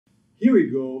Here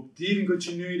we go, deep in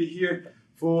continuity here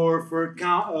for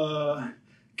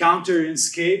counter and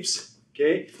escapes,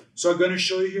 okay? So I'm gonna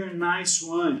show you here a nice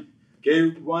one, okay?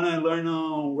 One I learned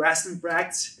on wrestling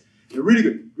practice. Really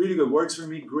good, works for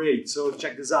me, great. So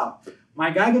check this out. My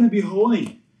guy gonna be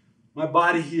holding my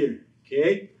body here,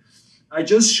 okay? I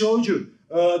just showed you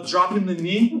dropping the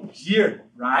knee here,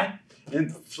 right?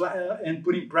 And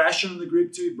putting pressure on the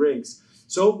grip till it breaks.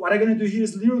 So what I'm gonna do here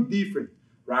is a little different,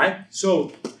 right?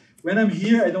 So when I'm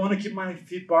here, I don't wanna keep my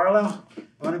feet parallel.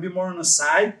 I wanna be more on the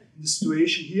side in the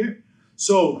situation here.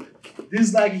 So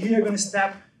this leg here, I'm gonna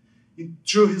step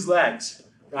through his legs,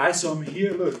 right? So I'm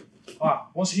here, look.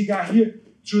 Once he got here,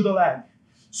 through the leg.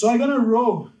 So I'm gonna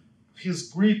roll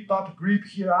his grip, top grip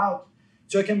here out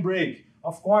so I can break.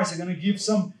 Of course, I'm gonna give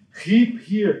some hip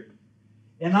here.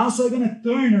 And also I'm gonna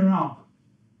turn around.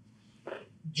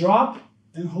 Drop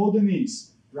and hold the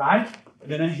knees, right?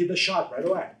 And then I hit the shot right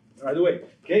away,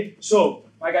 okay? So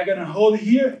my guy gonna hold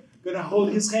here, gonna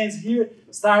hold his hands here,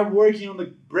 start working on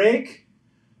the break,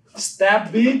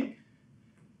 step big,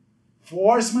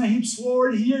 force my hips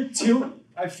forward here till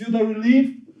I feel the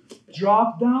relief,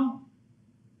 drop down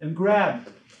and grab.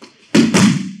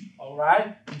 All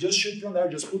right, and just shoot from there,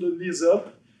 just put the knees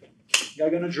up, you're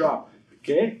gonna drop,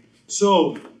 okay?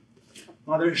 So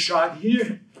another shot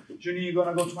here, Juninho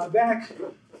gonna go to my back,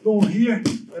 boom here,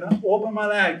 gonna open my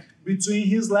leg between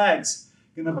his legs,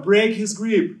 gonna break his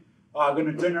grip,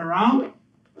 gonna turn around,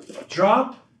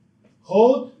 drop,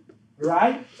 hold,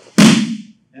 right,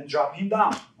 and drop him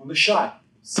down on the shot.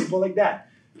 Simple like that,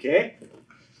 okay?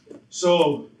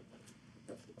 So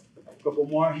a couple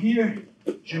more here,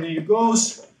 Juninho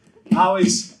goes,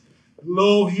 always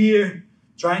low here,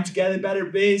 trying to get a better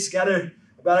base, get a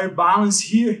better balance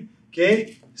here,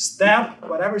 okay? Step,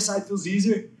 whatever side feels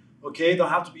easier, okay? Don't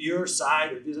have to be your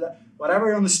side or this or that,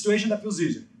 whatever on the situation that feels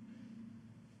easier.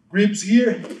 Grips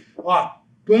here,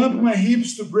 bump my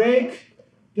hips to break,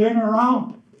 turn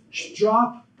around,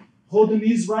 drop, hold the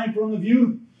knees right in front of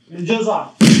you, and just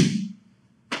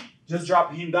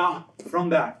drop him down from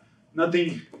that.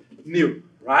 Nothing new,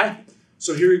 right?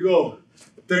 So here we go,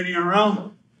 turning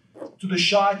around to the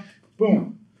shot,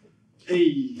 boom,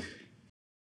 hey.